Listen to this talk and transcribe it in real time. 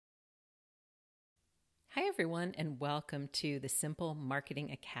Hi, everyone, and welcome to the Simple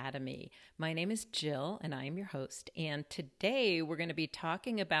Marketing Academy. My name is Jill, and I am your host. And today we're going to be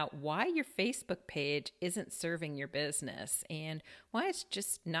talking about why your Facebook page isn't serving your business and why it's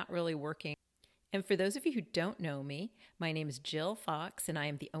just not really working. And for those of you who don't know me, my name is Jill Fox, and I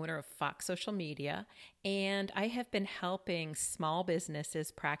am the owner of Fox Social Media. And I have been helping small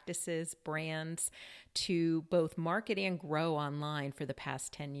businesses, practices, brands to both market and grow online for the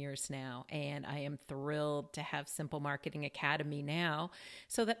past 10 years now. And I am thrilled to have Simple Marketing Academy now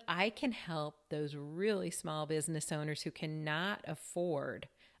so that I can help those really small business owners who cannot afford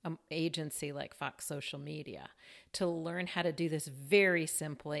an agency like Fox Social Media to learn how to do this very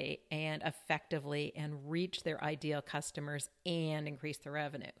simply and effectively and reach their ideal customers and increase their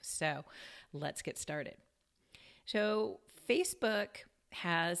revenue. So let's get started. So Facebook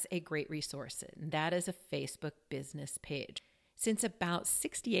has a great resource, and that is a Facebook business page. Since about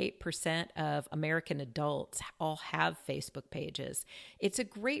 68% of American adults all have Facebook pages, it's a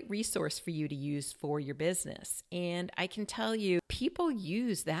great resource for you to use for your business. And I can tell you, people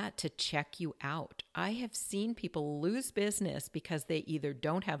use that to check you out. I have seen people lose business because they either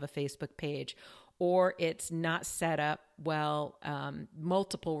don't have a Facebook page or it's not set up well,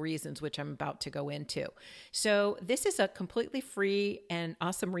 multiple reasons, which I'm about to go into. So this is a completely free and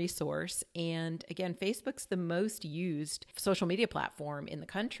awesome resource. And again, Facebook's the most used social media platform in the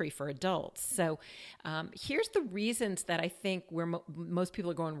country for adults. So here's the reasons that I think where most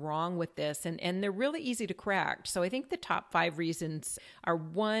people are going wrong with this, and they're really easy to crack. So I think the top 5 reasons are: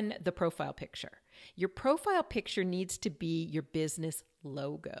 1, the profile picture. Your profile picture needs to be your business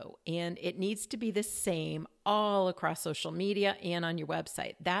logo, and it needs to be the same all across social media and on your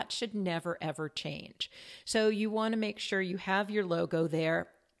website. That should never, ever change. So you want to make sure you have your logo there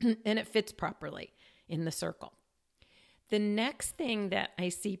and it fits properly in the circle. The next thing that I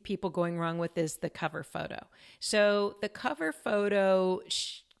see people going wrong with is the cover photo. So the cover photo,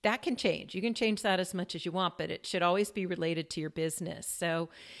 that can change. You can change that as much as you want, but it should always be related to your business. So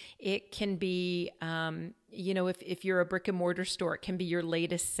it can be, if you're a brick and mortar store, it can be your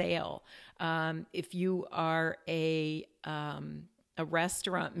latest sale. If you are a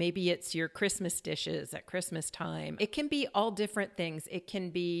restaurant, maybe it's your Christmas dishes at Christmas time. It can be all different things. It can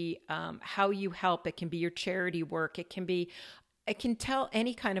be how you help. It can be your charity work. It can tell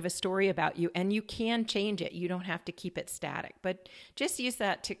any kind of a story about you, and you can change it. You don't have to keep it static, but just use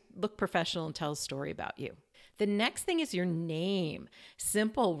that to look professional and tell a story about you. The next thing is your name.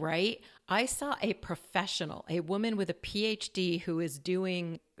 Simple, right? I saw a professional, a woman with a PhD who is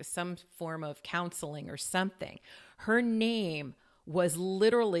doing some form of counseling or something. Her name was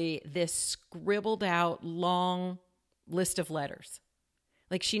literally this scribbled out long list of letters.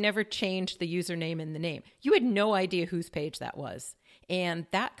 Like, she never changed the username in the name. You had no idea whose page that was. And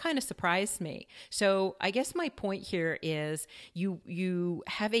that kind of surprised me. So I guess my point here is you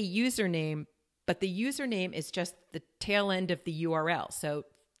have a username, but the username is just the tail end of the URL. So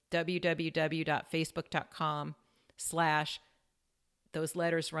www.facebook.com/ those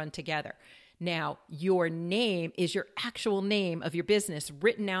letters run together. Now, your name is your actual name of your business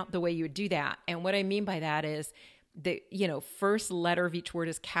written out the way you would do that. And what I mean by that is the first letter of each word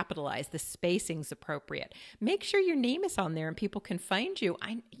is capitalized. The spacing's appropriate. Make sure your name is on there and people can find you.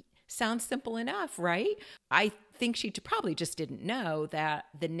 Sounds simple enough, right? I think she probably just didn't know that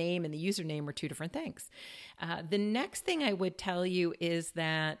the name and the username were 2 different things. The next thing I would tell you is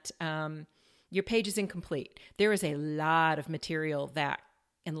that your page is incomplete. There is a lot of material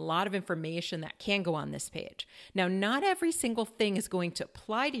and a lot of information that can go on this page. Now, not every single thing is going to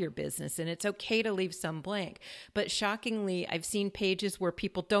apply to your business, and it's okay to leave some blank. But shockingly, I've seen pages where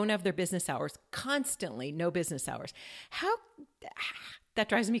people don't have their business hours, constantly no business hours. That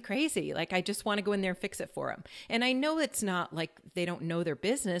drives me crazy. Like, I just want to go in there and fix it for them. And I know it's not like they don't know their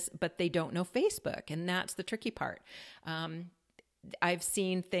business, but they don't know Facebook, and that's the tricky part. I've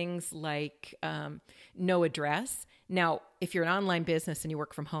seen things like no address. Now, if you're an online business and you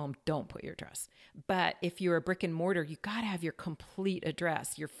work from home, don't put your address. But if you're a brick and mortar, you got to have your complete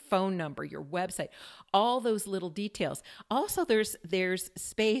address, your phone number, your website, all those little details. Also, there's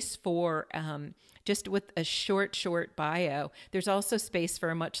space for just with a short bio. There's also space for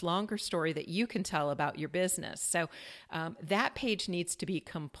a much longer story that you can tell about your business. So that page needs to be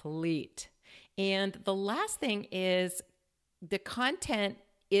complete. And the last thing is the content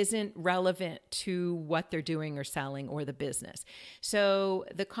isn't relevant to what they're doing or selling or the business. So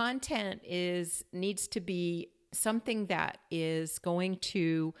the content needs to be something that is going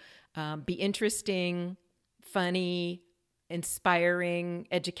to be interesting, funny, inspiring,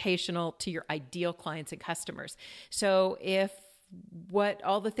 educational to your ideal clients and customers. So if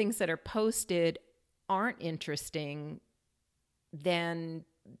all the things that are posted aren't interesting, then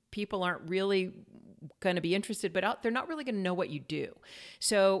people aren't really going to be interested, but they're not really going to know what you do.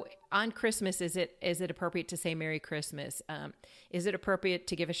 So on Christmas, is it appropriate to say Merry Christmas? Is it appropriate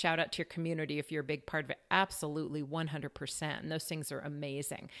to give a shout out to your community if you're a big part of it? Absolutely, 100%. And those things are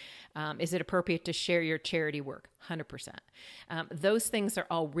amazing. Is it appropriate to share your charity work? 100%. Those things are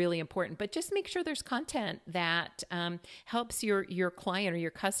all really important, but just make sure there's content that helps your client or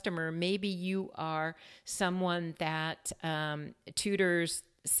your customer. Maybe you are someone that tutors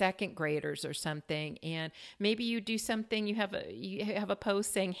second graders or something, and maybe you do something, you have a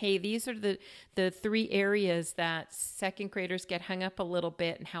post saying, hey, these are the 3 areas that second graders get hung up a little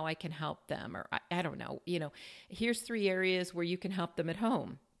bit and how I can help them. Or I don't know, here's 3 areas where you can help them at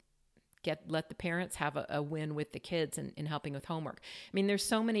home. Let the parents have a win with the kids in helping with homework. I mean, there's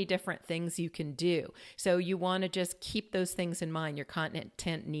so many different things you can do. So you want to just keep those things in mind. Your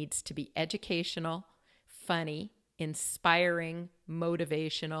content needs to be educational, funny, inspiring,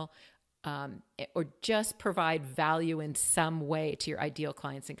 motivational, or just provide value in some way to your ideal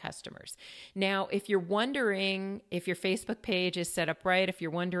clients and customers. Now, if you're wondering if your Facebook page is set up right, if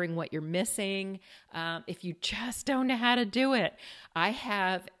you're wondering what you're missing, if you just don't know how to do it, I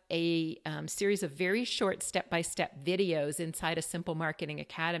have a series of very short step-by-step videos inside a Simple Marketing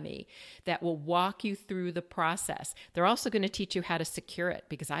Academy that will walk you through the process. They're also going to teach you how to secure it,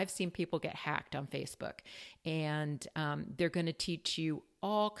 because I've seen people get hacked on Facebook, and they're going to teach you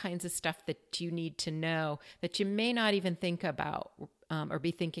all kinds of stuff that you need to know that you may not even think about or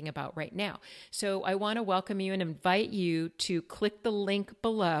be thinking about right now. So I want to welcome you and invite you to click the link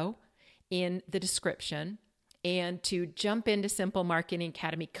below in the description and to jump into Simple Marketing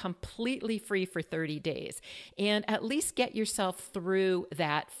Academy completely free for 30 days and at least get yourself through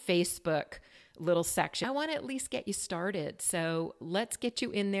that Facebook little section. I want to at least get you started. So let's get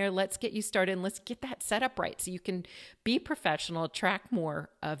you in there. Let's get you started and let's get that set up right so you can be professional, attract more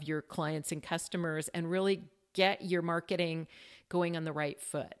of your clients and customers, and really get your marketing going on the right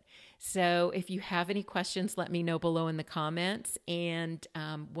foot. So if you have any questions, let me know below in the comments. And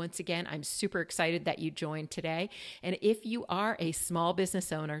once again, I'm super excited that you joined today. And if you are a small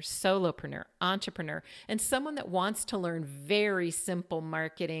business owner, solopreneur, entrepreneur, and someone that wants to learn very simple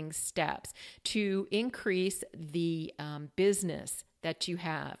marketing steps to increase the business that you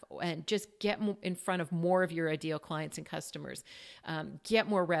have and just get in front of more of your ideal clients and customers, get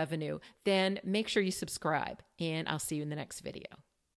more revenue, then make sure you subscribe, and I'll see you in the next video.